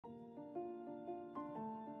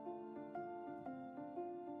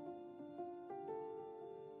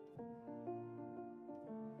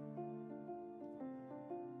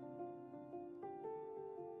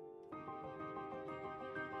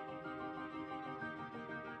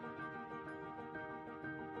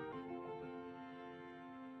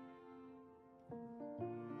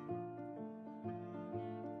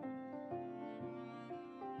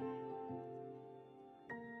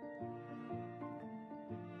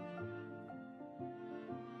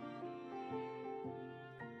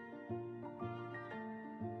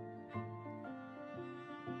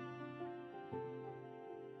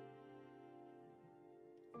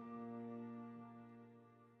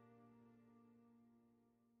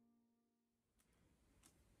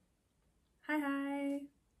Hi,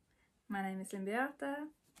 my name is Linn Beate.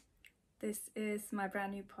 This is my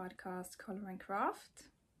brand new podcast, Color and Craft.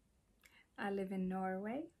 I live in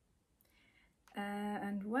Norway.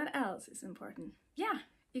 And what else is important? Yeah,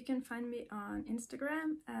 you can find me on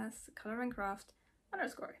Instagram as colorandcraft_.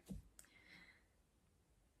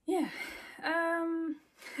 Yeah,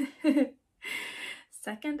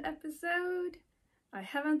 second episode. I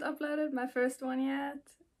haven't uploaded my first one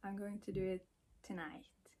yet. I'm going to do it tonight.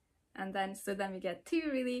 And then we get two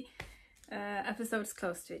really episodes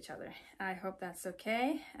close to each other. I hope that's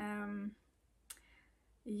okay.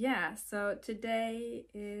 Yeah, so today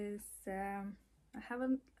is I have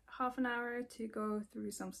half an hour to go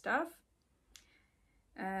through some stuff.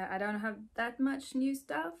 I don't have that much new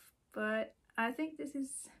stuff, but I think this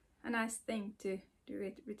is a nice thing to do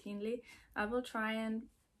it routinely. I will try and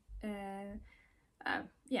I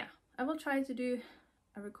will try to do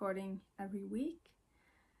a recording every week.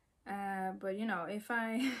 But you know, if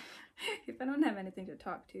I if I don't have anything to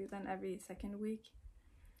talk to, then every second week.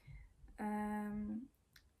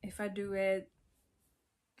 If I do it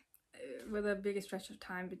with a bigger stretch of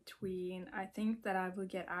time between, I think that I will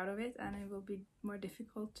get out of it and it will be more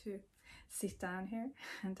difficult to sit down here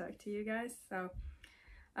and talk to you guys. So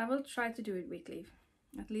I will try to do it weekly,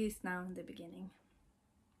 at least now in the beginning.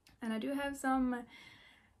 And I do have some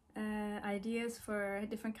ideas for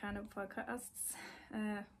different kind of podcasts,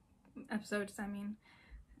 episodes, I mean,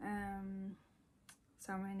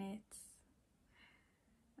 summer knits,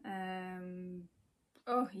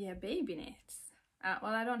 oh yeah, baby knits.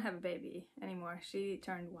 Well, I don't have a baby anymore, she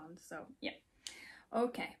turned 1, so yeah.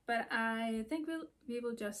 Okay, but I think we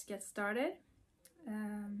will just get started.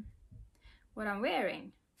 What I'm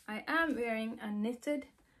wearing, I am wearing a knitted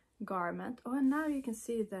garment. Oh, and now you can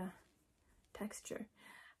see the texture.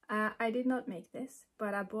 I did not make this,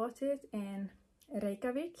 but I bought it in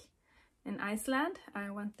Reykjavik in Iceland.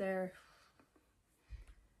 I went there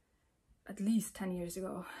at least 10 years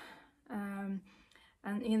ago. And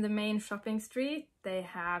in the main shopping street, they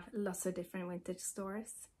have lots of different vintage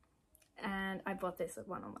stores. And I bought this at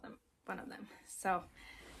one of them. So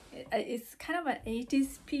it's kind of an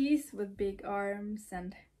 80s piece with big arms,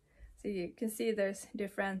 and so you can see there's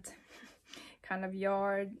different kind of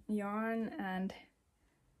yarn, and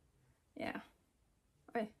yeah.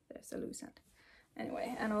 Oh, there's a loose end.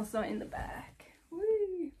 Anyway, and also in the back.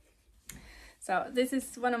 Woo! So this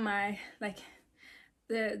is one of my, like,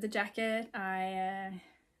 the jacket I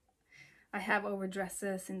have over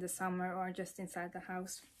dresses in the summer or just inside the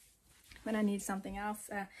house when I need something else.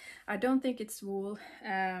 I don't think it's wool.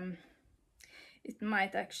 It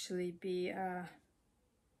might actually be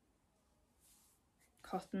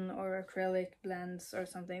cotton or acrylic blends or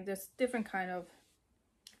something. There's different kind of,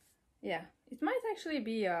 yeah, it might actually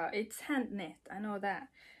be it's hand knit, I know that.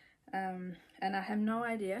 And I have no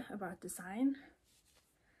idea about design.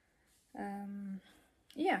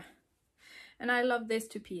 Yeah, and I love these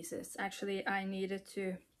 2 pieces. Actually, I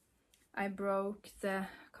broke the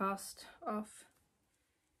cast off.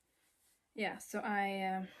 Yeah, so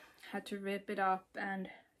I had to rip it up and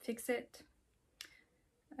fix it.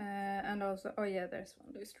 And also, oh yeah, there's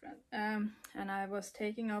one loose strand. And I was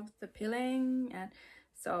taking off the pilling, and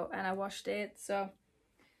I washed it. So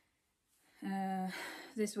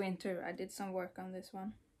this winter I did some work on this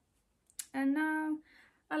one, and now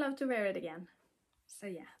I love to wear it again. So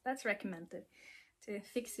yeah, that's recommended, to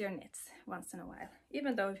fix your knits once in a while,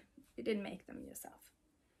 even though you didn't make them yourself.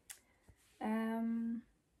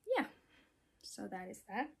 Yeah, so that is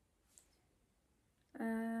that.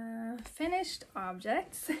 Finished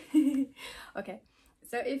objects. Okay,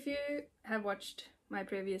 so if you have watched my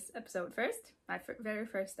previous episode first, my very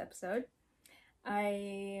first episode,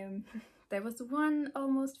 there was one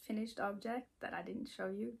almost finished object that I didn't show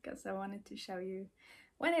you because I wanted to show you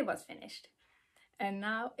when it was finished. And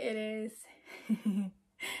now it is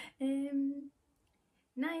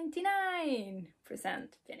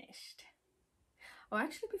 99% finished. Oh,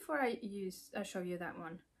 actually, before I show you that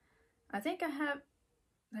one, I think I have,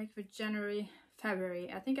 like, for January,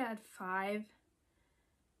 February, I think I had 5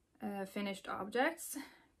 finished objects,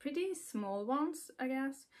 pretty small ones, I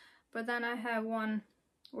guess. But then I have one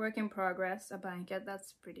work in progress, a blanket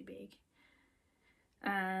that's pretty big.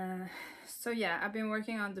 So yeah, I've been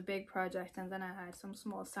working on the big project, and then I had some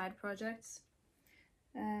small side projects.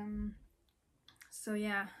 So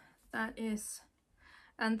yeah, that is,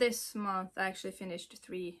 and this month I actually finished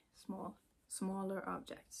 3 smaller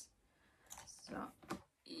objects. So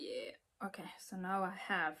yeah, okay, so now I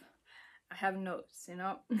have notes, you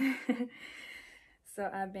know. So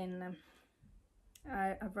I've been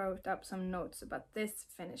I wrote up some notes about this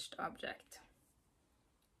finished object.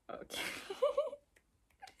 Okay.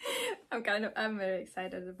 I'm very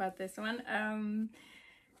excited about this one.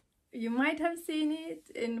 You might have seen it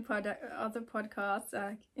in other podcasts,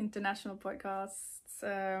 international podcasts,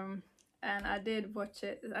 and I did watch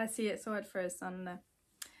it. Saw it first on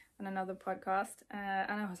another podcast,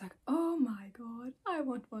 and I was like, oh my god, I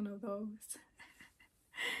want one of those.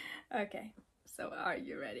 Okay, so are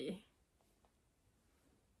you ready?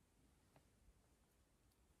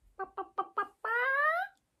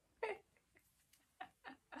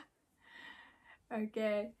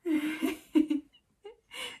 Okay.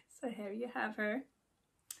 So here you have her.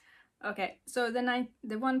 Okay, so the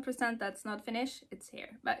 1% that's not finished, it's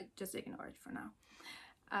here, but just ignore it for now.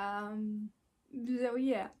 So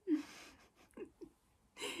yeah.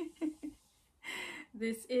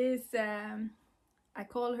 This is I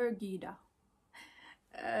call her Gyda.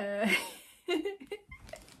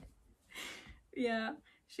 Yeah,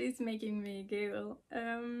 she's making me giggle.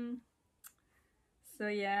 So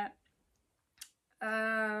yeah.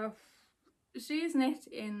 She's knit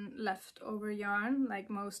in leftover yarn, like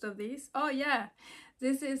most of these. Oh yeah,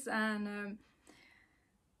 this is an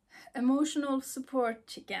emotional support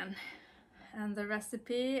chicken, and the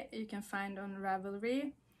recipe you can find on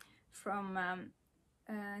Ravelry from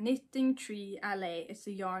Knitting Tree LA. It's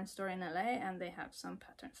a yarn store in LA, and they have some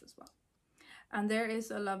patterns as well. And there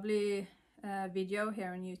is a lovely video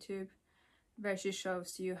here on YouTube where she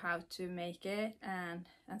shows you how to make it and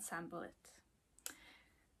assemble it.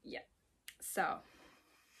 Yeah, so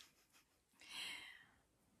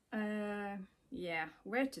yeah,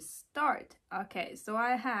 where to start? Okay, so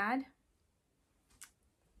I had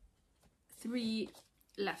 3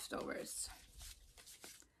 leftovers.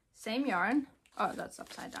 Same yarn. Oh, that's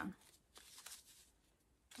upside down.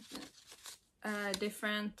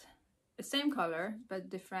 Different, same color, but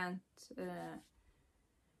different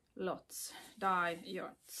dye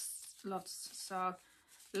lots. So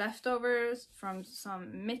leftovers from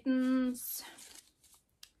some mittens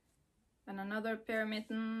and another pair of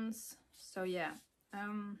mittens. So yeah,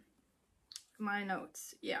 my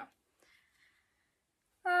notes, yeah.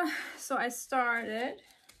 So I started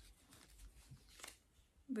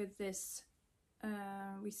with this,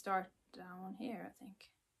 we start down here, I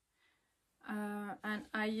think. And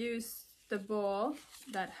I used the ball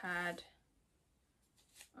that had,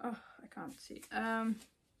 oh, I can't see,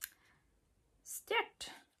 stjert.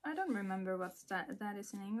 I don't remember what that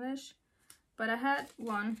is in English, but I had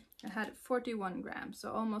 41 grams,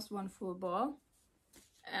 so almost 1 full ball,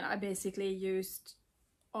 and I basically used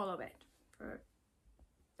all of it for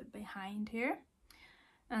the behind here.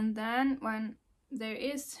 And then when there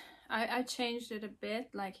is, I changed it a bit,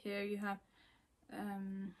 like here you have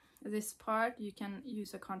this part, you can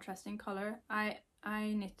use a contrasting color. I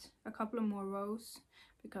knit a couple of more rows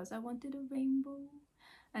because I wanted a rainbow.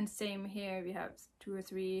 And same here, we have 2 or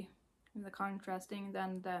 3 in the contrasting,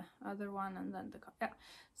 then the other one, and then yeah.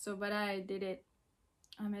 So, but I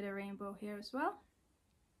made a rainbow here as well.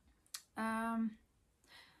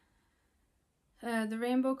 The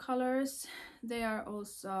rainbow colors, they are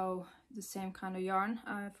also the same kind of yarn.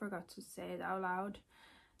 I forgot to say it out loud.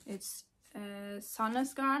 It's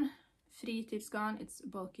Sandnes Fritidsgarn. It's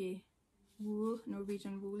bulky wool,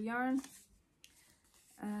 Norwegian wool yarn.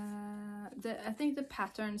 I think the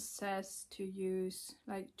pattern says to use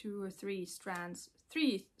like 2 or 3 strands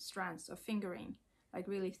of fingering, like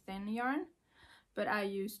really thin yarn, but I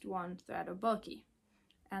used 1 thread of bulky,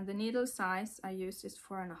 and the needle size I used is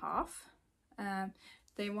 4.5.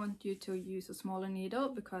 They want you to use a smaller needle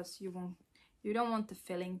because you don't want the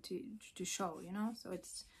filling to show, you know, so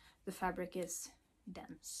the fabric is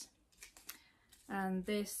dense. And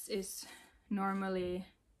this is normally,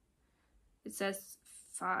 it says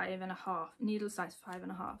 5.5, needle size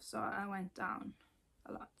 5.5, so I went down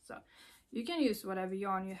a lot. So you can use whatever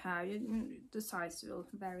yarn you have, the size will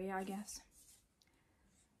vary, I guess.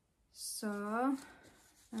 So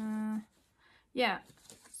yeah,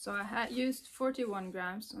 so I had used 41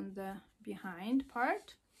 grams on the behind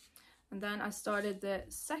part, and then I started the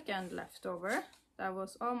second leftover. That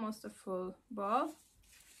was almost a full ball,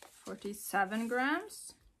 47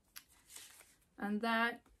 grams, and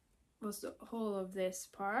that was the whole of this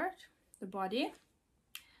part, the body.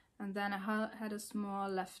 And then I had a small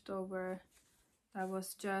leftover that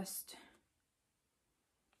was just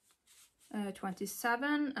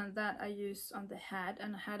 27, and that I used on the head,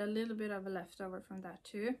 and I had a little bit of a leftover from that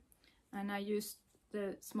too, and I used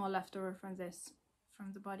the small leftover from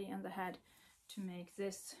the body and the head to make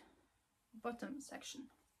this bottom section.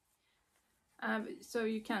 So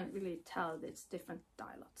you can't really tell it's different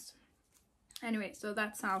dye lots. Anyway, so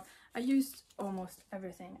that's how I used almost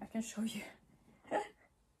everything. I can show you.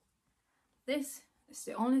 this is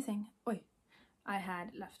the only thing I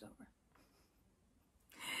had left over.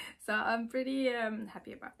 So I'm pretty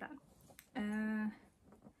happy about that. Did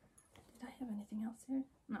I have anything else here?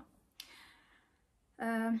 No.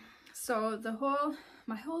 So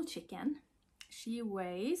my whole chicken, she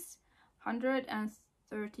weighs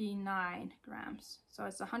 139 grams. So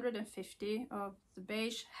it's 150 of the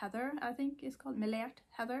beige heather, I think it's called, melert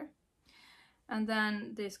heather. And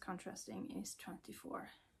then this contrasting is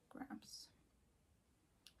 24 grams.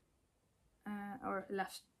 Or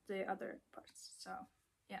left the other parts, so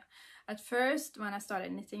yeah. At first, when I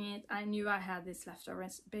started knitting it, I knew I had this leftover.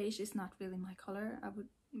 Beige is not really my color.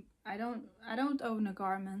 I don't own a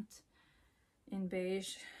garment in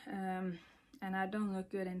beige, and I don't look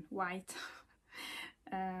good in white.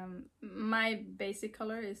 My basic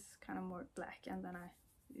color is kind of more black, and then I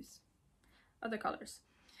use other colors.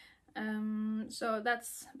 So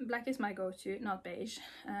black is my go-to, not beige.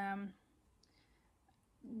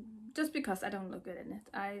 Just because I don't look good in it.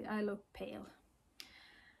 I look pale.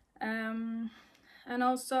 And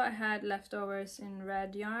also I had leftovers in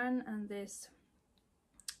red yarn, and this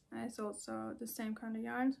is also the same kind of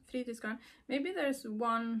yarn, Fritidsgarn. Maybe there's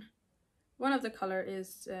one of the color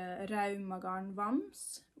is Rauma Garn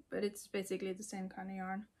Vams, but it's basically the same kind of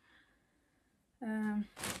yarn.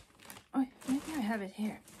 Oh, maybe I have it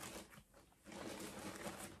here.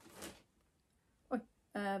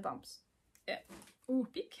 Vams. Yeah. Ooh,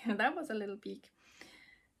 peak. That was a little peak.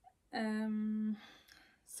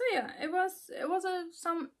 So yeah, it was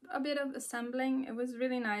a bit of assembling. It was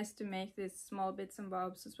really nice to make these small bits and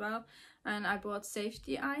bobs as well. And I bought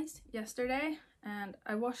safety ice yesterday, and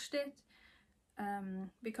I washed it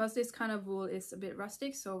because this kind of wool is a bit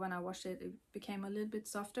rustic. So when I washed it, it became a little bit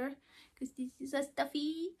softer, because this is a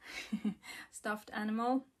stuffy stuffed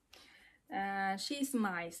animal. She's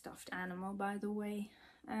my stuffed animal, by the way.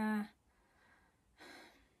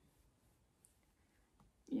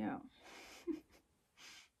 Yeah.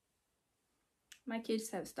 My kids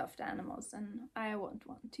have stuffed animals, and I want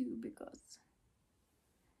one too, because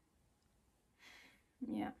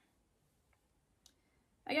yeah,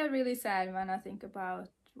 I get really sad when I think about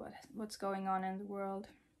what's going on in the world.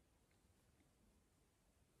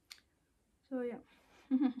 So yeah.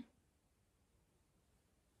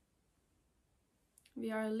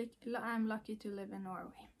 I'm lucky to live in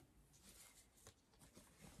Norway.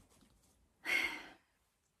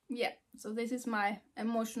 Yeah, so this is my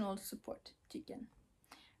emotional support chicken.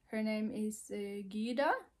 Her name is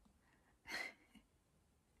Gyda.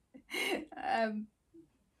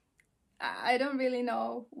 I don't really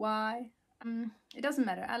know why. It doesn't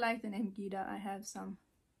matter. I like the name Gyda. I have some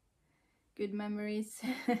good memories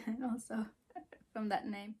also from that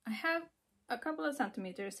name. I have a couple of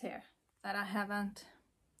centimeters here that I haven't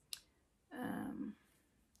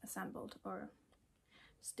assembled or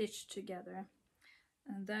stitched together.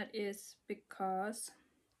 And that is because,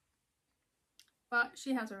 well,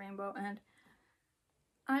 she has a rainbow, and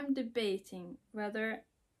I'm debating whether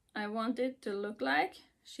I want it to look like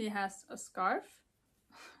she has a scarf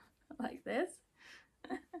like this.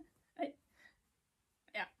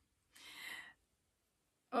 Yeah.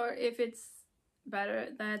 Or if it's better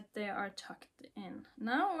that they are tucked in.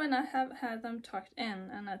 Now when I have had them tucked in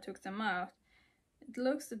and I took them out, it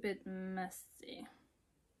looks a bit messy.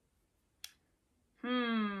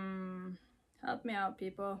 Help me out,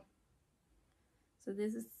 people. So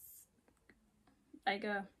this is like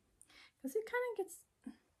a, because it kind of gets,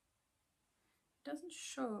 doesn't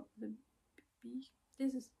show the beak.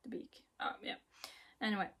 This is the beak. Oh yeah.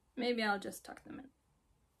 Anyway, maybe I'll just tuck them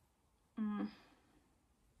in.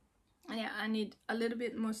 Yeah, I need a little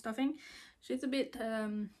bit more stuffing. She's a bit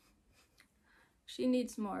she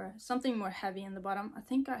needs something more heavy in the bottom. I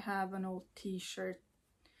think I have an old t-shirt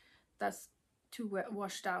that's too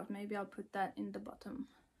washed out. Maybe I'll put that in the bottom.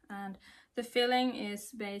 And the filling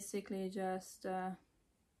is basically just I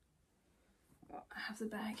have the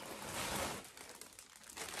bag.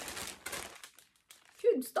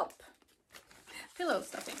 Good, stop. Pillow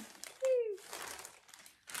stuffing.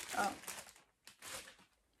 Oh,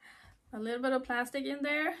 a little bit of plastic in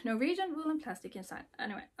there. Norwegian wool and plastic inside.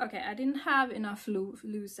 Anyway, okay, I didn't have enough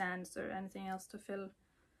loose ends or anything else to fill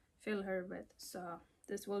her with, so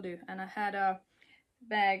this will do. And I had a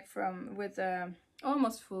bag with a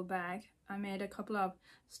almost full bag. I made a couple of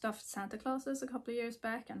stuffed Santa Clauses a couple of years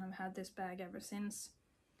back, and I've had this bag ever since.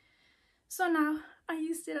 So now I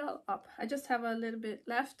used it all up. I just have a little bit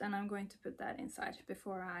left, and I'm going to put that inside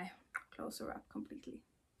before I close her up completely.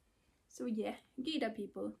 So yeah, Gyda,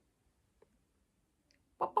 people.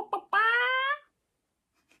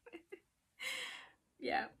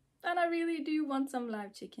 Yeah, And I really do want some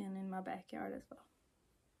live chicken in my backyard as well.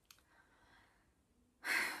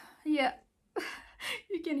 Yeah,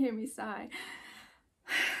 you can hear me sigh.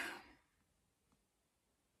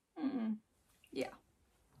 Yeah,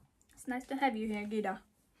 it's nice to have you here, Gida.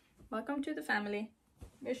 Welcome to the family.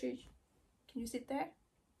 Can you sit there?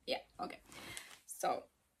 Yeah, okay. So,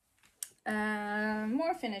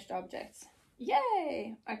 more finished objects.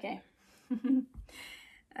 Yay! Okay.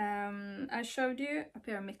 I showed you a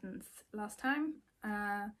pair of mittens last time,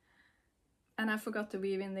 and I forgot to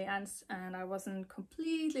weave in the ends, and I wasn't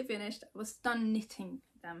completely finished. I was done knitting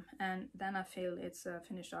them, and then I feel it's a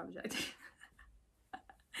finished object.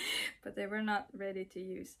 But they were not ready to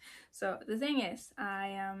use. So the thing is,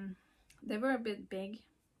 they were a bit big,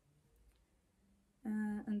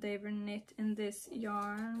 and they were knit in this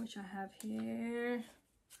yarn, which I have here.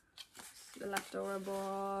 It's the leftover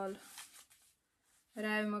ball.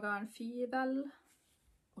 Rauma Garn Fivel.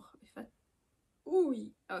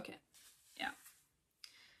 Ooh, okay, yeah.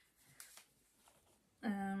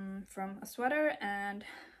 From a sweater, and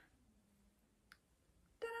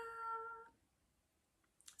ta-da!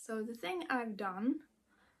 So the thing I've done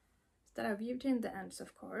is that I've weaved in the ends,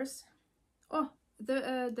 of course. Oh,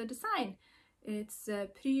 the design, it's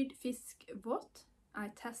Prydfiskvotter. I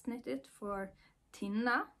test knit it for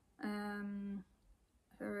Tinna.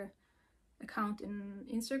 Her account in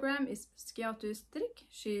Instagram is Skrautfiskavettlingar.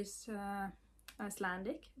 She's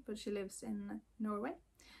Icelandic, but she lives in Norway,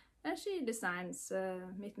 and she designs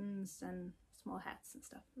mittens and small hats and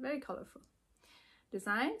stuff. Very colorful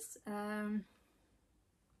designs.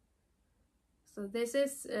 So this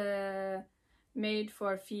is made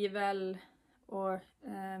for Fivel or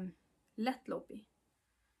Lettlopi,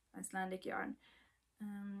 Icelandic yarn.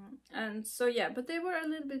 And so yeah, but they were a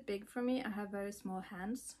little bit big for me. I have very small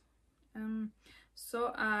hands.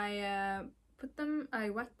 So I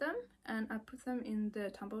wet them, and I put them in the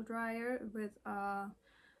tumble dryer with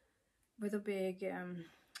a big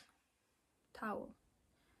towel,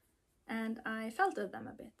 and I felted them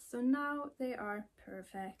a bit. So now they are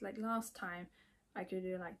perfect. Like last time I could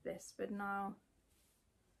do like this, but now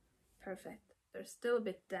perfect. They're still a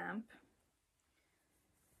bit damp.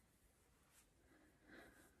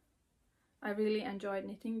 I really enjoyed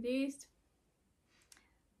knitting these.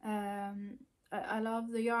 I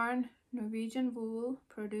love the yarn, Norwegian wool,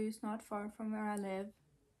 produced not far from where I live.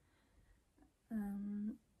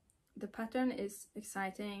 The pattern is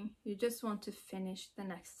exciting. You just want to finish the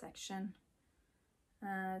next section.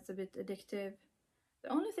 It's a bit addictive. The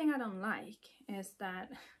only thing I don't like is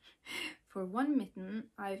that for one mitten,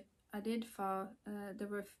 there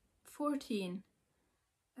were 14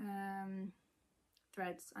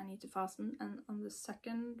 threads I need to fasten, and on the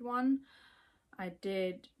second one I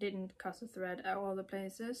didn't cut a thread at all the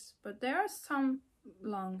places, but there are some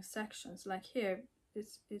long sections, like here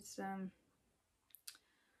it's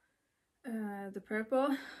the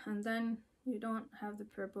purple, and then you don't have the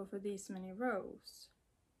purple for these many rows,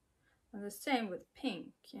 and the same with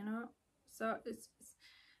pink, you know. So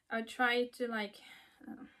I tried to like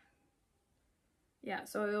yeah,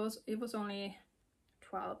 so it was only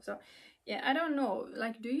 12. So yeah, I don't know,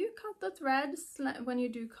 like, do you cut the threads when you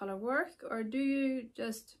do color work, or do you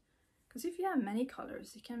just, because if you have many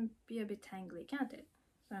colors it can be a bit tangly, can't it?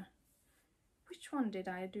 So which one did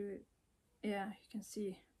I do? Yeah, you can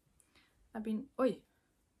see I've been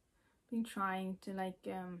trying to like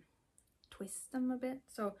twist them a bit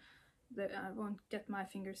so that I won't get my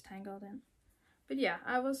fingers tangled in. But yeah,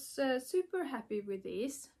 I was super happy with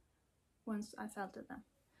these once I felted them.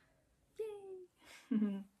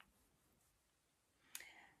 Yay!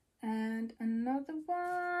 And another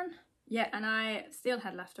one. Yeah, and I still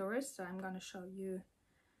had leftovers, so I'm gonna show you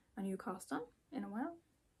a new cast on in a while.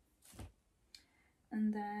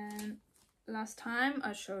 And then last time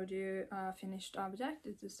I showed you a finished object.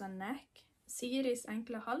 It is a neck. Sigri's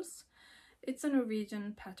enkle hals. It's a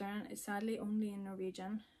Norwegian pattern. It's sadly only in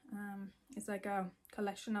Norwegian. It's like a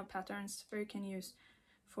collection of patterns where you can use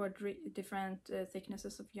 4 different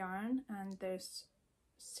thicknesses of yarn, and there's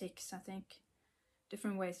 6, I think,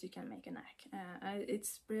 different ways you can make a neck.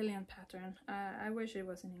 It's brilliant pattern. I wish it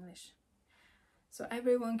was in English so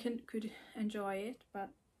everyone could enjoy it,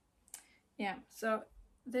 but yeah. So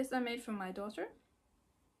this I made for my daughter.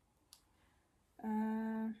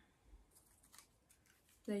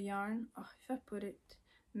 The yarn, if I put it,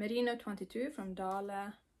 Merino 22 from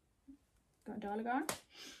Dale Garn,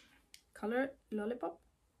 color Lollipop,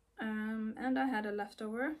 and I had a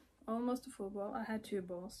leftover, almost a full ball. I had 2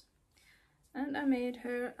 balls, and I made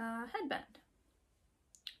her a headband.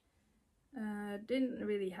 Didn't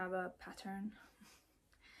really have a pattern,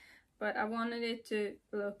 but I wanted it to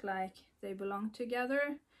look like they belong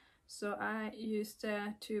together, so I used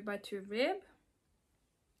a 2x2 rib,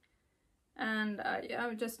 and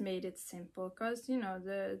I just made it simple because, you know,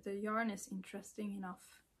 the yarn is interesting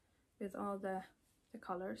enough with all the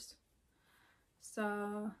colors.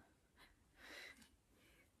 So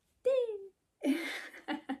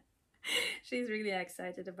she's really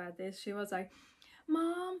excited about this. She was like,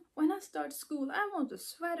 "Mom, when I start school, I want a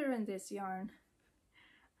sweater in this yarn."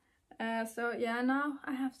 So yeah, now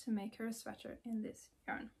I have to make her a sweater in this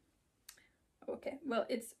yarn. Okay, well,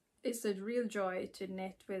 it's a real joy to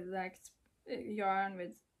knit with like yarn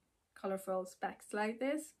with colorful specks like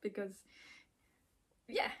this, because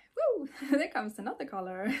yeah, woo, there comes another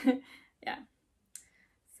color. Yeah,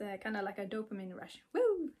 it's kind of like a dopamine rush.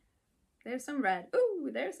 Woo, there's some red. Ooh,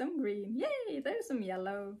 there's some green. Yay, there's some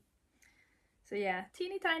yellow. So yeah,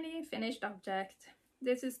 teeny tiny finished object.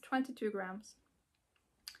 This is 22 grams.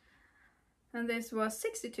 And this was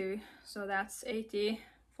 62, so that's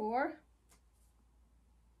 84.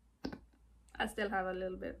 I still have a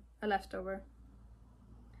little bit leftover.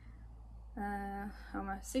 How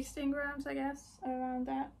much? 16 grams, I guess, around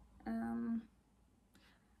that.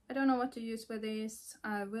 I don't know what to use with these.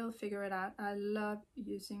 I will figure it out. I love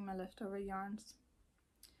using my leftover yarns.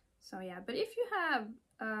 So yeah, but if you have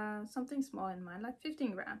something small in mind, like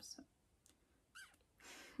 15 grams.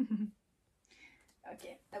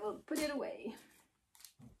 Okay, I will put it away.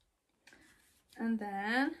 And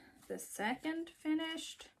then the third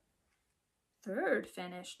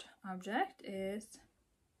finished object is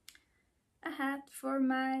a hat for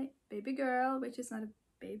my baby girl, which is not a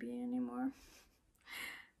baby anymore.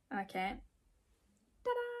 Okay.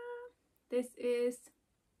 Ta-da! This is...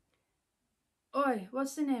 Oi,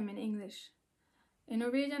 what's the name in English? In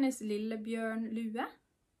Norwegian is Lille Bjørn Lue.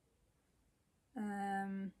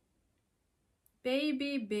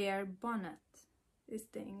 Baby bear bonnet is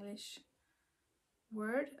the English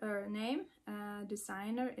word or name.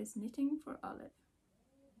 Designer is Knitting for Olive.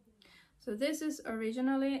 So this is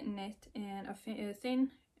originally knit in a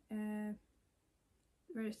thin,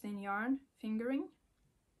 very thin yarn, fingering.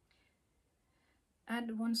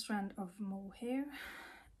 Add 1 strand of mohair,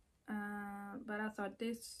 but I thought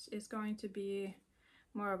this is going to be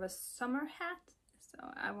more of a summer hat, so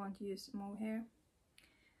I won't use mohair.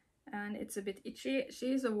 And it's a bit itchy.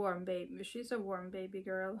 She's a warm baby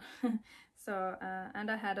girl. So and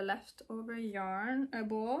I had a leftover yarn, a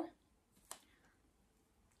ball.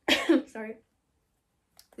 Sorry,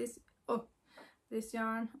 this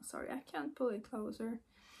yarn, sorry, I can't pull it closer,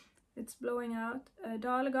 it's blowing out.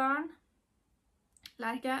 Garn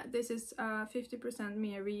Lærke. This is 50%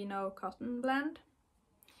 merino cotton blend,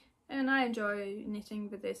 and I enjoy knitting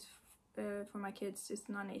with this for my kids. It's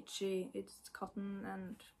non-itchy, it's cotton,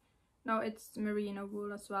 and no, it's merino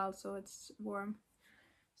wool as well, so it's warm.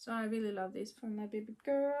 So I really love this for my baby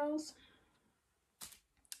girls.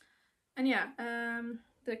 And yeah,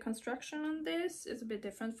 the construction on this is a bit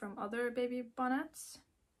different from other baby bonnets.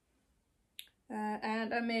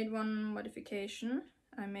 And I made one modification.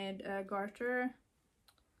 I made a garter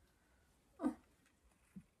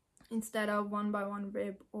instead of 1x1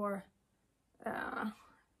 rib, or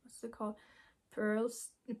what's it called?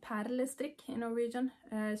 Paddle stick in Norwegian.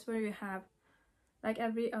 It's where you have like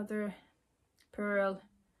every other pearl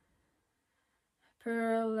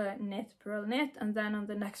knit, and then on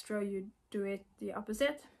the next row you do it the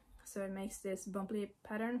opposite, so it makes this bumpy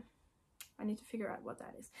pattern. I need to figure out what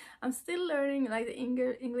that is. I'm still learning like the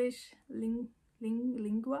English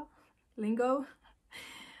lingo.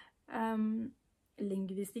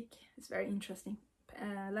 Linguistic. It's very interesting.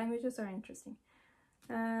 Languages are interesting.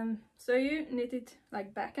 So you knit it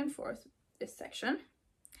like back and forth, this section,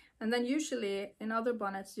 and then usually in other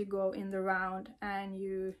bonnets you go in the round and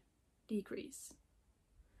you decrease.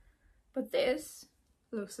 But this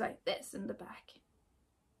looks like this in the back.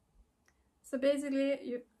 So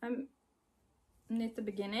basically I knit the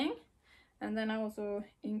beginning, and then I also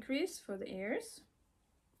increase for the ears,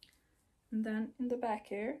 and then in the back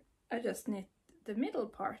here I just knit the middle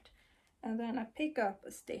part, and then I pick up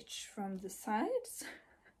a stitch from the sides.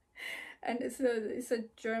 And it's a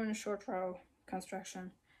German short row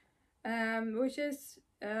construction, which is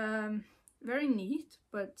very neat,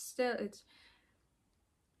 but still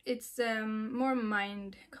it's more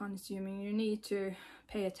mind consuming. You need to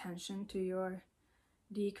pay attention to your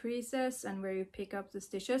decreases and where you pick up the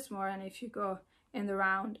stitches more, and if you go in the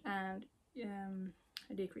round and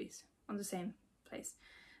decrease on the same place.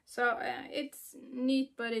 So it's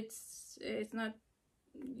neat, but it's not,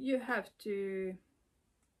 you have to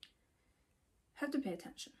pay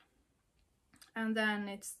attention. And then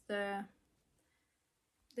it's the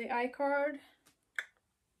the I-card,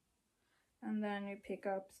 and then you pick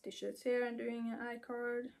up stitches here and doing an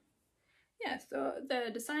I-card. Yeah, so the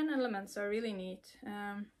design elements are really neat.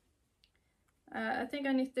 I think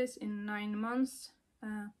I knit this in 9 months.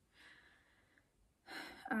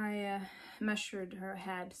 I measured her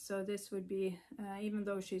head, so this would be, even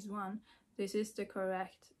though she's 1, this is the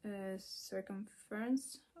correct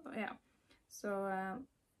circumference. Oh, yeah, so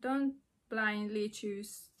don't blindly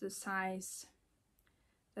choose the size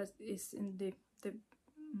that is in the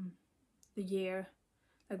year,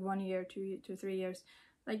 like 1 year, 2 to 3 years.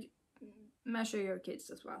 Like, measure your kids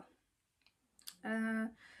as well.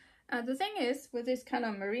 The thing is, with this kind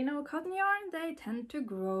of merino cotton yarn, they tend to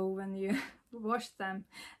grow when you wash them,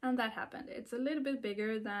 and that happened. It's a little bit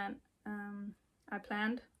bigger than I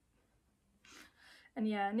planned. And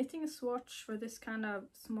yeah, knitting a swatch for this kind of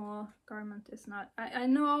small garment is not... I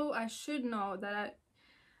know, I should know that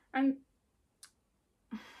I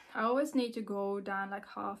always need to go down like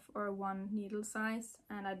half or 1 needle size,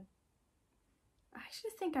 and I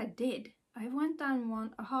actually think I did. I went down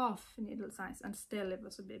 1/2 needle size, and still it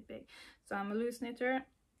was a bit big. So I'm a loose knitter,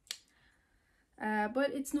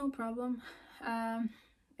 but it's no problem.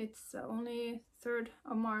 It's only 3rd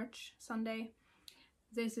of March, Sunday.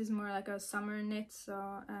 This is more like a summer knit,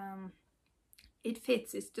 so it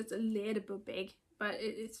fits. It's just a little bit big, but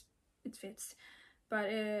it fits. But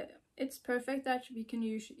it's perfect that we can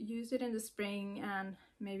use it in the spring and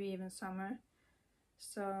maybe even summer.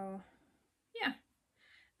 So yeah.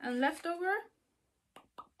 And leftover,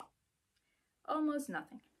 almost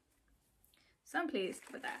nothing. So I'm pleased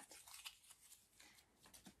with that.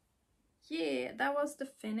 Yeah, that was the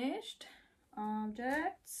finished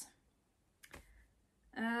objects.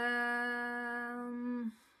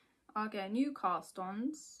 Okay, new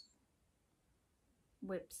cast-ons.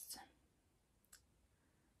 Whips.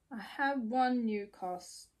 I have 1 new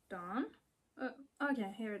cast-on.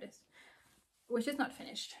 Okay, here it is. Which is not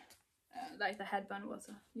finished. Like the headband was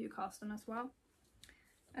a new cast-on as well.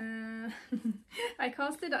 I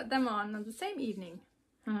casted them on the same evening.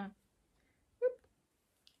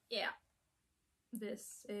 Yeah.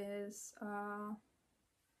 This is a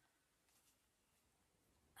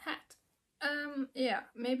hat. Yeah,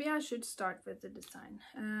 maybe I should start with the design.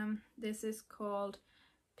 This is called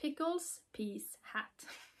Pickles Peas Hat.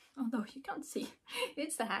 Although you can't see.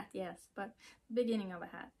 It's a hat, yes, but beginning of a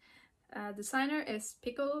hat. Designer is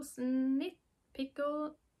Pickles Knits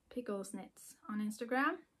on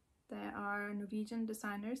Instagram. They are Norwegian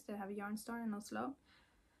designers. They have a yarn store in Oslo.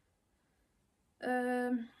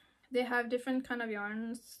 They have different kind of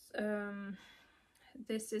yarns.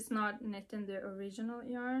 This is not knit in the original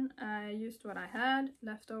yarn. I used what I had,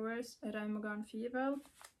 leftovers, Rauma Garn Fivel.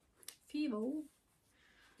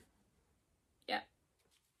 Yeah.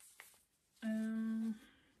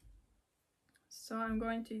 So I'm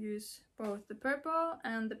going to use both the purple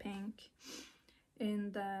and the pink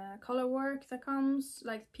in the color work that comes.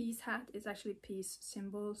 Like peace hat is actually peace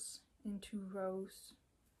symbols in 2 rows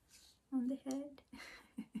on the head.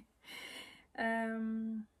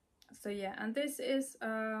 So yeah, and this is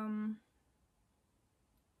a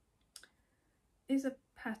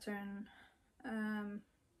pattern.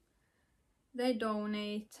 They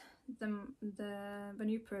donate when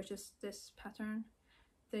you purchase this pattern,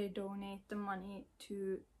 they donate the money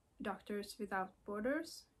to Doctors Without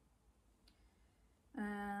Borders.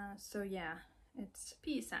 So yeah, it's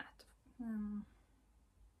peace hat.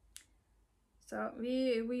 So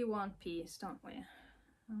we want peace, don't we?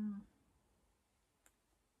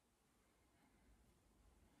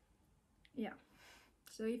 Yeah.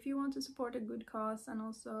 So if you want to support a good cause and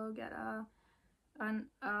also get a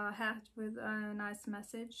hat with a nice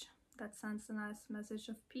message that sends a nice message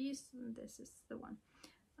of peace, this is the one.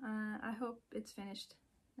 I hope it's finished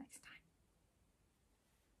next time.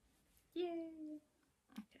 Yay!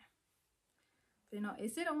 Okay. So, you know,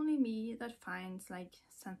 is it only me that finds like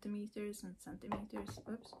centimeters and centimeters,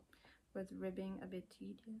 oops, with ribbing a bit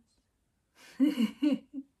tedious?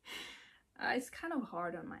 It's kind of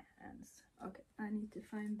hard on my hands. Okay, I need to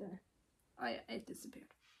find the... Oh yeah, it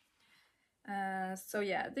disappeared. So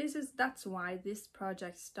yeah, that's why this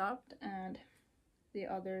project stopped and the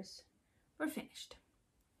others were finished.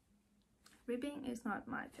 Ribbing is not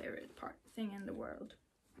my favorite thing in the world.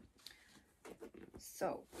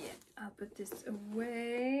 So yeah, I'll put this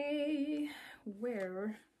away.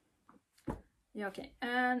 Where? Yeah, okay.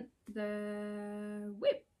 And the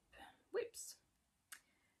whips.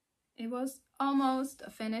 It was almost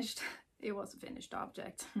finished. It was a finished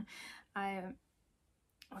object.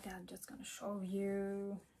 Okay, I'm just gonna show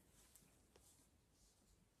you.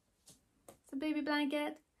 It's a baby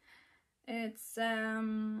blanket. It's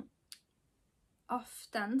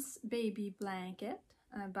Aften's Baby Blanket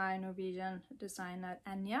by Norwegian designer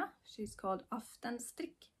Anja. She's called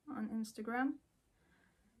Aftenstrikk on Instagram.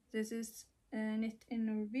 This is knit in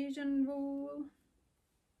Norwegian wool.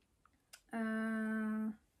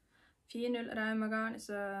 4-0 Rauma Garn is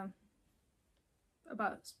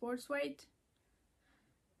about sports weight.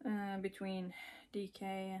 Between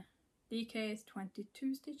DK is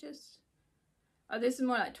 22 stitches. This is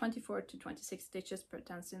more like 24 to 26 stitches per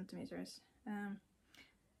 10 centimeters.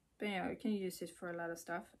 But yeah, you can use it for a lot of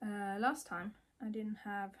stuff. Last time I didn't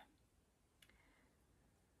have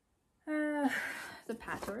the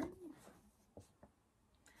pattern.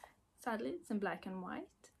 Sadly, it's in black and white.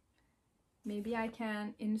 Maybe I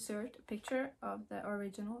can insert a picture of the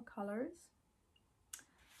original colors.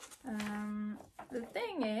 The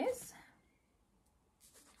thing is,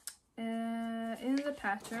 in the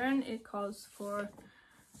pattern it calls for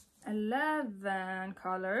 11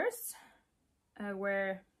 colors,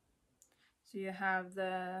 so you have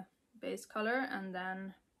the base color and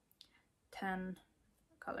then 10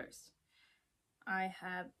 colors. I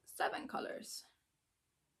have 7 colors,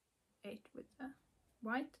 8 with the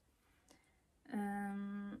white.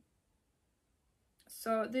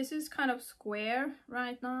 So this is kind of square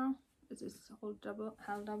right now. This is whole double,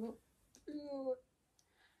 hell double.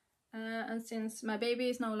 And since my baby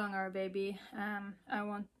is no longer a baby, and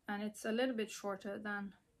it's a little bit shorter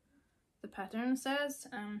than the pattern says.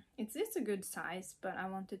 It's a good size, but I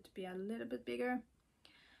want it to be a little bit bigger.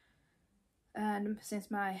 And since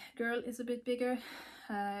my girl is a bit bigger,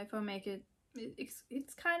 if I make it, it's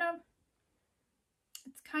kind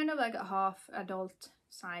of like a half adult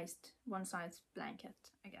sized, one size blanket,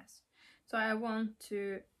 I guess. So I want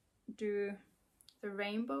to do the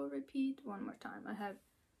rainbow repeat one more time. I have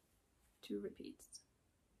 2 repeats.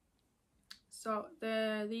 So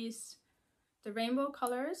the rainbow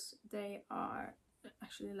colors, they are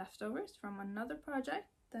actually leftovers from another project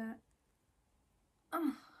that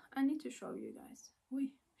I need to show you guys.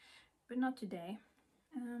 But not today.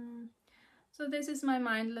 So this is my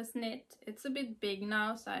mindless knit. It's a bit big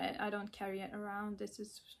now, so I don't carry it around. This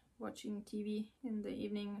is watching TV in the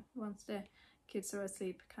evening once the kids are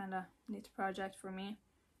asleep kind of knit project for me.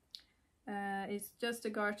 It's just a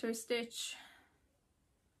garter stitch,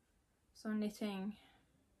 so knitting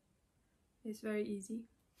is very easy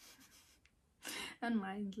and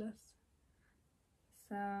mindless.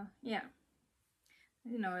 So yeah,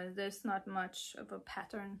 you know, there's not much of a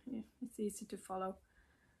pattern. It's easy to follow.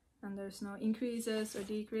 And there's no increases or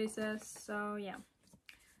decreases, so yeah.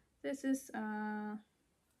 This is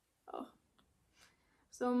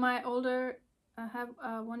so my older, I have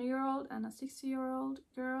a 1-year-old and a 6-year-old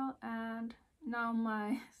girl, and now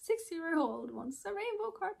my 6-year-old wants a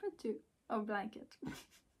rainbow carpet too, or blanket.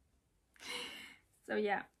 So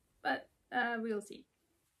yeah, but we'll see.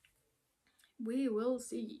 We will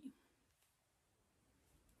see.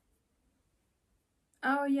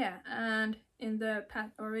 Oh yeah, and in the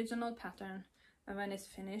original pattern, when it's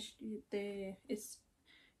finished, you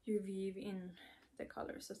weave in the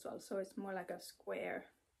colors as well, so it's more like a square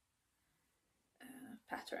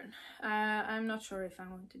pattern. I'm not sure if I'm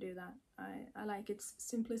going to do that. I like its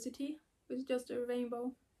simplicity with just a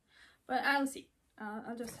rainbow, but I'll see.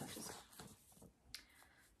 I'll just have to see.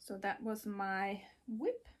 So that was my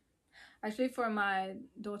whip. Actually, for my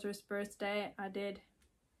daughter's birthday, I did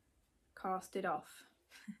cast it off.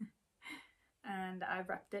 And I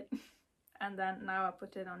wrapped it, and then now I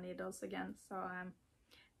put it on needles again, so I'm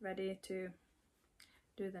ready to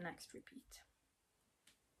do the next repeat.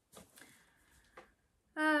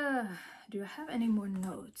 Do I have any more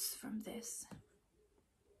notes from this?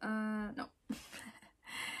 No.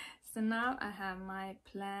 So now I have my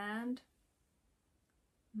planned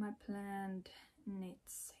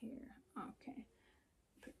knits here. Okay,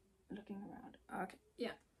 looking around. Okay,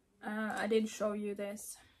 yeah. I did show you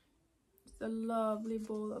this. It's a lovely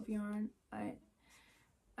ball of yarn.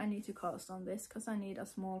 I need to cast on this because I need a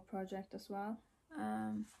small project as well.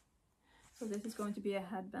 So this is going to be a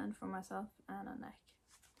headband for myself and a neck.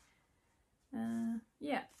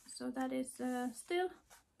 Yeah, so that is still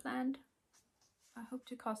planned. I hope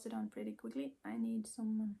to cast it on pretty quickly. I need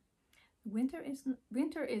some. Winter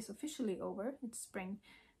is officially over. It's spring,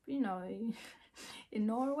 but you know, in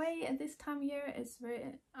Norway at this time of year, it's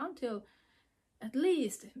until at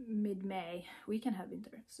least mid-May we can have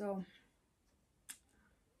winter. So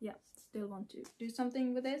yeah, still want to do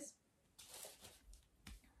something with this.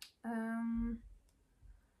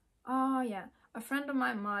 Oh yeah, a friend of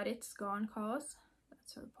mine, Marit's Garncast,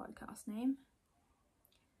 that's her podcast name.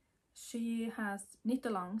 She has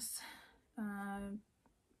knit-alongs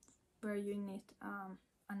where you knit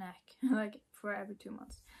a neck like for every 2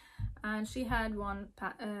 months. And she had one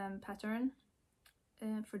pattern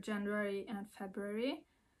for January and February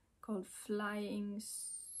called Flying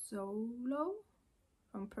Solo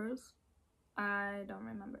from Pearls. I don't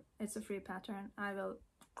remember. It's a free pattern. I will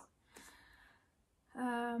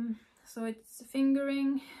so it's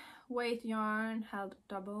fingering, weight yarn, held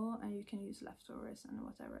double, and you can use leftovers and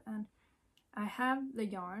whatever. And I have the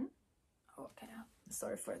yarn. Okay,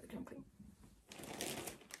 sorry for the crinkling.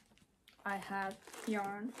 I have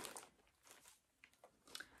yarn,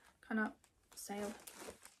 kind of sale.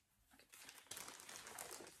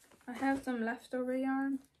 Okay. I have some leftover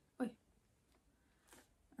yarn. Oi.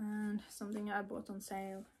 And something I bought on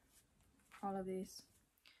sale. All of these.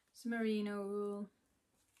 Some merino wool.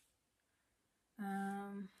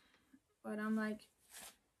 But I'm like,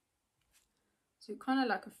 so kind of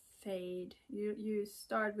like a fade. You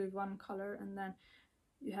start with one color and then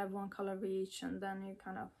you have one color each, and then you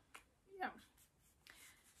kind of, yeah.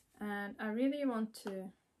 And I really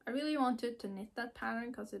wanted to knit that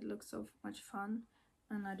pattern because it looks so much fun.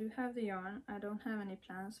 And I do have the yarn. I don't have any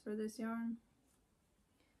plans for this yarn.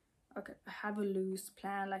 Okay, I have a loose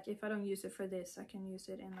plan, like if I don't use it for this, I can use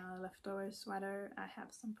it in a leftover sweater. I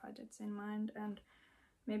have some projects in mind, and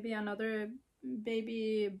maybe another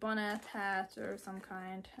baby bonnet hat or some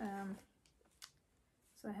kind.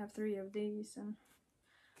 So I have 3 of these, and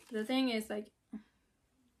the thing is, like,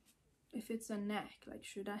 if it's a neck, like,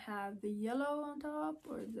 should I have the yellow on top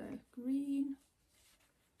or the green?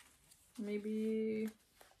 Maybe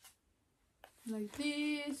like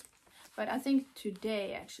this. But I think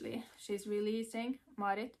today, actually, she's releasing,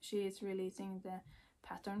 Marit, she is releasing the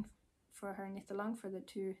pattern for her knit along for the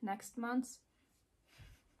 2 next months.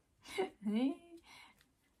 And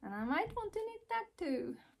I might want to knit that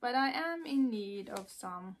too. But I am in need of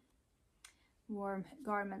some warm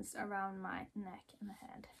garments around my neck and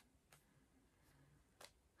head.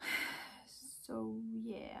 So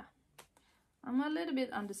yeah, I'm a little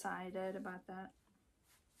bit undecided about that.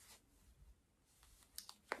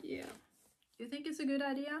 Yeah. Do you think it's a good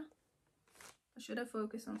idea? Or should I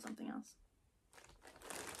focus on something else?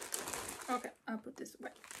 Okay, I'll put this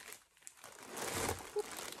away.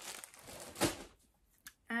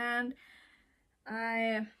 And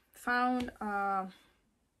I found a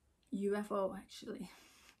UFO actually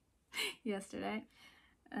yesterday.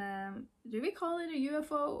 Do we call it a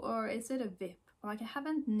UFO or is it a VIP? Like, I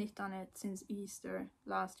haven't knit on it since Easter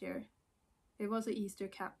last year. It was an Easter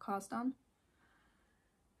cap cast on.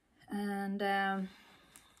 And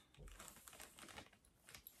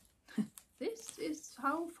this is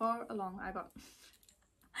how far along I got.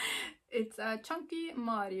 It's a chunky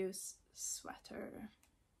Marius sweater.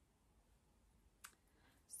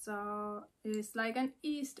 So it's like an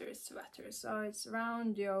Easter sweater. So it's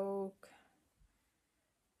round yoke.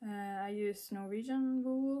 I use Norwegian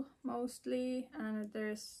wool mostly, and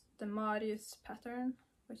there's the Marius pattern,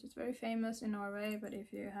 which is very famous in Norway. But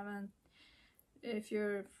if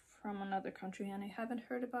you're from another country and I haven't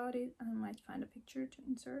heard about it, I might find a picture to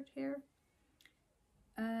insert here.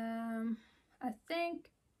 I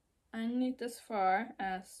think I knit as far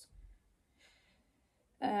as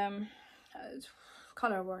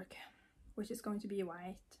color work, which is going to be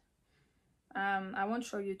white. I won't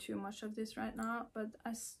show you too much of this right now, but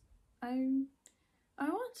I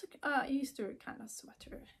want a Easter kind of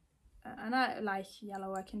sweater. And I like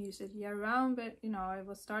yellow. I can use it year round, but you know, it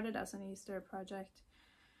was started as an Easter project,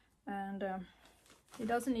 and it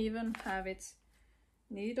doesn't even have its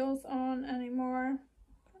needles on anymore.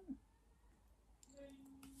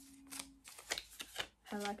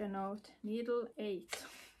 Have like a note, needle 8.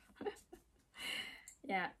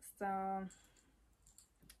 Yeah, so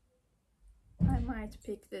I might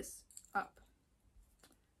pick this up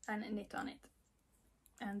and knit on it,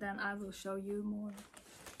 and then I will show you more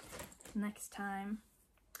next time.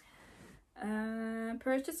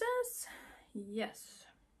 Purchases, yes.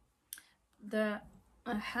 I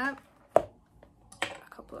have a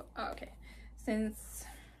couple of, okay, since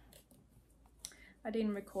I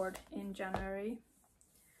didn't record in January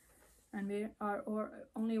and we are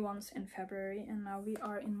only once in February, and now we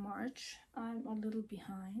are in March, I'm a little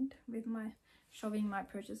behind with my showing my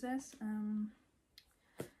purchases.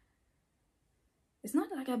 It's not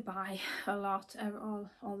like I buy a lot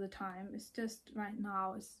all the time. It's just right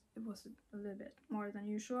now it was a little bit more than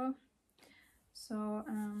usual. So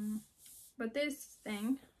but this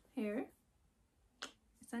thing here,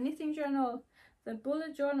 it's a knitting journal, the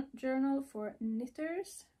bullet journal for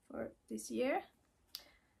knitters for this year,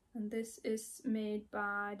 and this is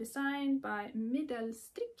designed by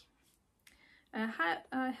Middelstrik. I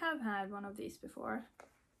have had one of these before,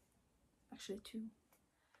 actually 2.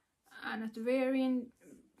 And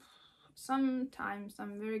sometimes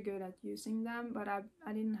I'm very good at using them, but I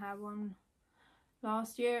didn't have one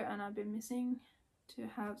last year, and I've been missing to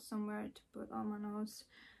have somewhere to put all my notes.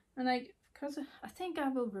 And because I think I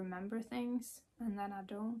will remember things and then I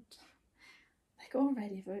don't. Like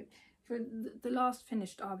already for the last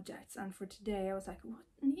finished objects and for today I was like, what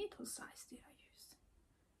needle size did I use?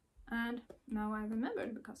 And now I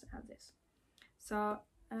remembered because I have this. So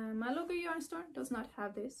my local yarn store does not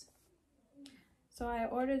have this. So I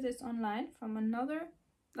ordered this online from another,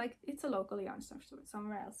 like it's a local yarn store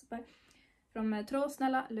somewhere else, but from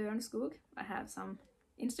Trådsnälla Lørenskog. I have some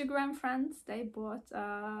Instagram friends. They bought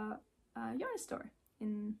a yarn store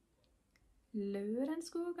in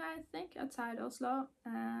Lørenskog, I think, outside Oslo.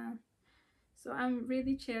 So I'm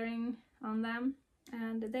really cheering on them.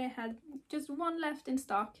 And they had just one left in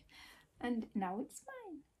stock, and now it's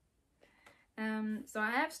mine. So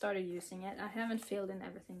I have started using it. I haven't filled in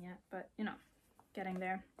everything yet, but you know, getting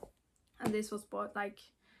there. And this was bought like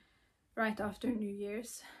right after New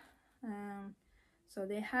Year's. So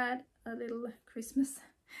they had a little Christmas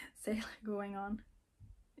sale going on.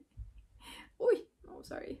 Oi, oh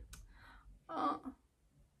sorry. Oh,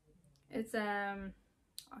 it's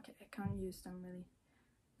okay, I can't use them really.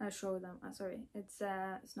 I'll show them. Sorry, it's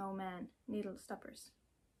snowman needle stoppers.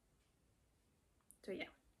 So yeah,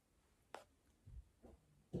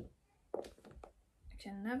 I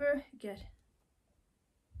can never get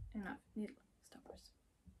enough needle stoppers.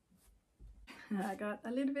 I got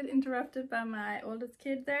a little bit interrupted by my oldest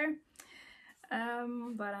kid there,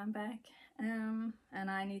 but I'm back, and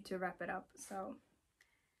I need to wrap it up. So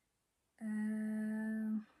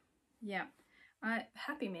yeah,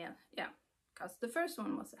 Happy Meal, yeah, because the first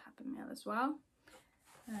one was a Happy Meal as well,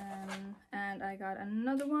 and I got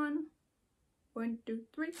another one. 1, 2,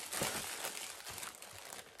 3,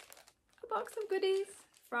 a box of goodies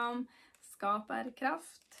from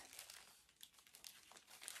Skaperkraft.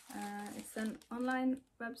 It's an online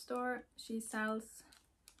web store. She sells,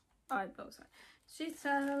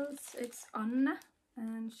 it's Anne,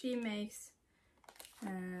 and she makes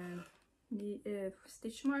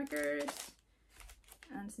stitch markers,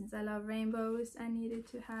 and since I love rainbows I needed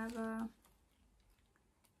to have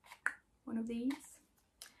one of these.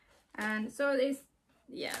 And so there's,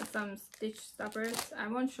 yeah, some stitch stoppers. I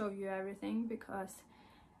won't show you everything because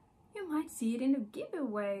you might see it in a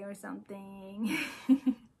giveaway or something.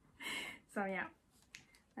 So yeah,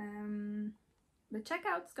 but check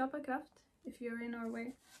out Skaperkraft if you're in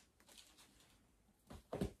Norway.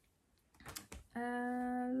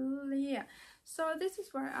 Yeah, so this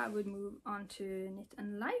is where I would move on to knit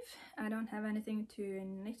and life. I don't have anything to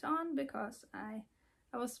knit on because I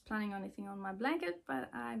was planning on knitting on my blanket, but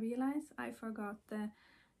I realized I forgot the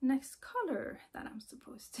next color that I'm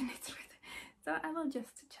supposed to knit with. So I will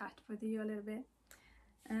just chat with you a little bit.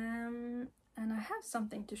 And I have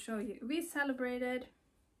something to show you. We celebrated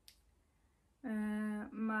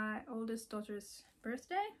my oldest daughter's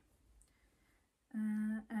birthday,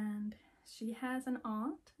 and she has an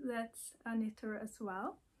aunt that's a knitter as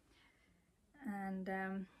well, and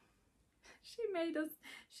she made us,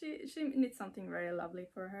 she knit something very lovely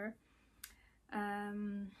for her.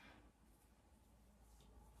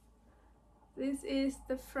 This is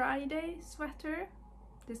the Friday sweater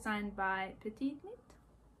designed by Prydfiskvotter,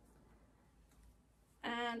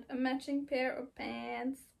 and a matching pair of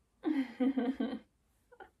pants.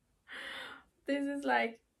 This is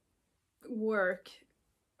like work,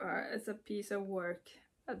 or it's a piece of work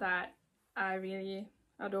that I really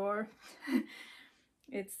adore.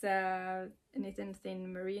 It's knit in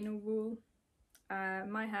thin merino wool.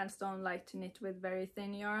 My hands don't like to knit with very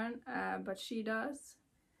thin yarn, but she does.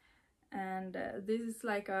 And this is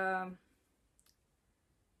like in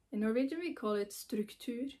Norwegian we call it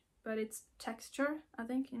struktur, but it's texture, I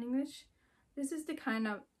think, in English. This is the kind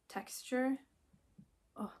of texture,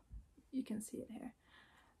 oh, you can see it here,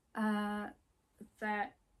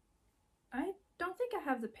 that I don't think I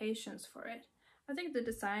have the patience for it. I think the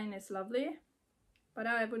design is lovely, but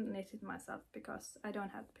I wouldn't knit it myself because I don't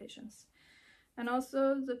have the patience. And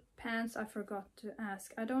also the pants, I forgot to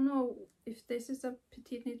ask. I don't know if this is a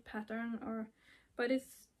petite knit pattern or, but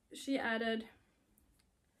she added,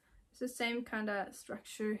 it's the same kind of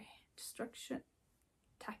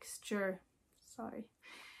texture, sorry,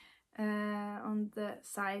 on the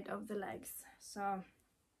side of the legs. So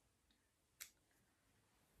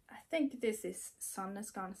I think this is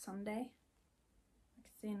Sandnes Garn Sunday, like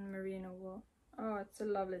thin merino wool. Oh, it's a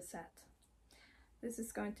lovely set. This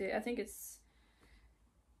is going to, I think it's,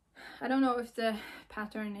 I don't know if the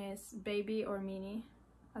pattern is baby or mini.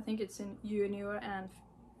 I think it's in junior and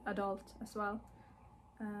adult as well.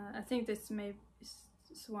 I think this may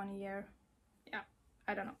is 1 year. Yeah,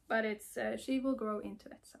 I don't know, but it's she will grow into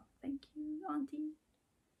it. So thank you, Auntie.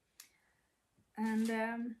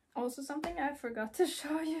 And also something I forgot to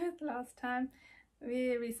show you last time.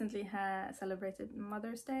 We recently celebrated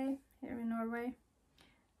Mother's Day here in Norway,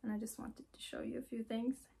 and I just wanted to show you a few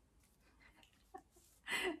things.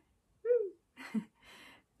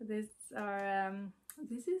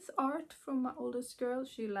 This is art from my oldest girl.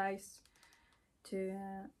 She likes to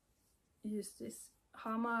use this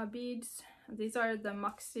Rauma beads. These are the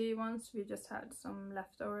maxi ones. We just had some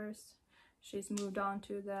leftovers. She's moved on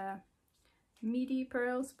to the meaty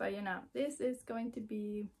pearls, but you know, this is going to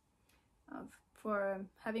be for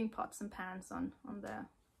having pots and pans on the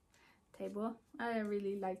table. I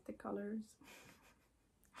really like the colors.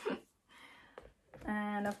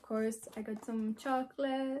 And of course I got some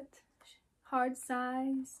chocolate, hard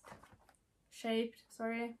sized, shaped,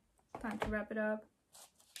 sorry, time to wrap it up.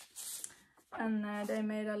 And they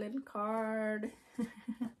made a little card.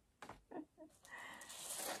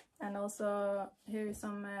 And also here is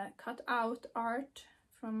some cut out art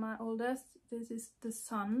from my oldest. This is the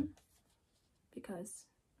sun, because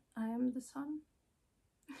I am the sun.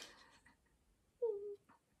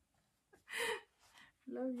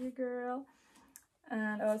 Love you, girl.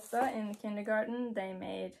 And also in kindergarten they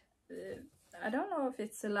made, I don't know if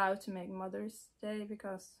it's allowed to make Mother's Day,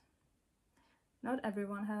 because not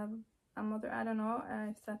everyone have a mother. I don't know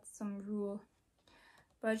if that's some rule.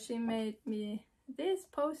 But she made me this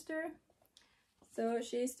poster. So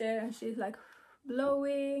she's there and she's like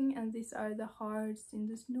blowing, and these are the hearts in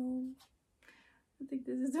the snow. I think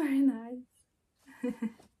this is very nice.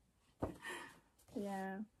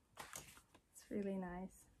 Yeah, it's really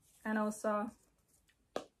nice. And also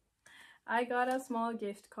I got a small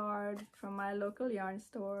gift card from my local yarn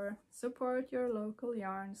store. Support your local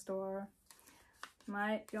yarn store.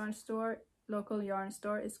 My yarn store, local yarn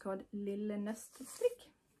store, is called Linn Beate.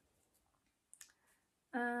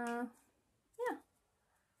 Yeah,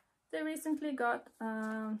 they recently got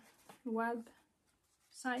a web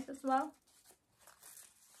site as well.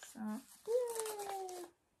 So yay!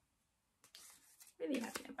 Really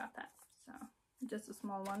happy about that. So just a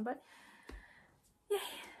small one, but yay!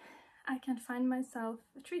 I can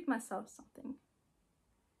treat myself something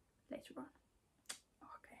later on.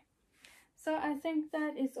 Okay, so I think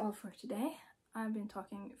that is all for today. I've been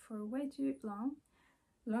talking for way too long,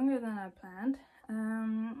 longer than I planned.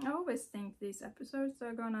 I always think these episodes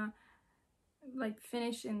are gonna like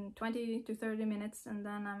finish in 20 to 30 minutes, and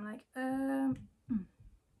then I'm like,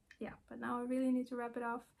 yeah, but now I really need to wrap it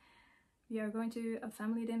off. We are going to a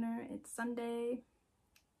family dinner. It's Sunday.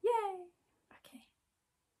 Yay! Okay.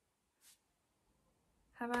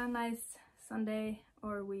 Have a nice Sunday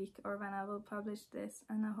or week, or when I will publish this,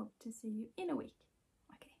 and I hope to see you in a week.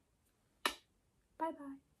 Okay. Bye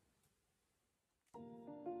bye.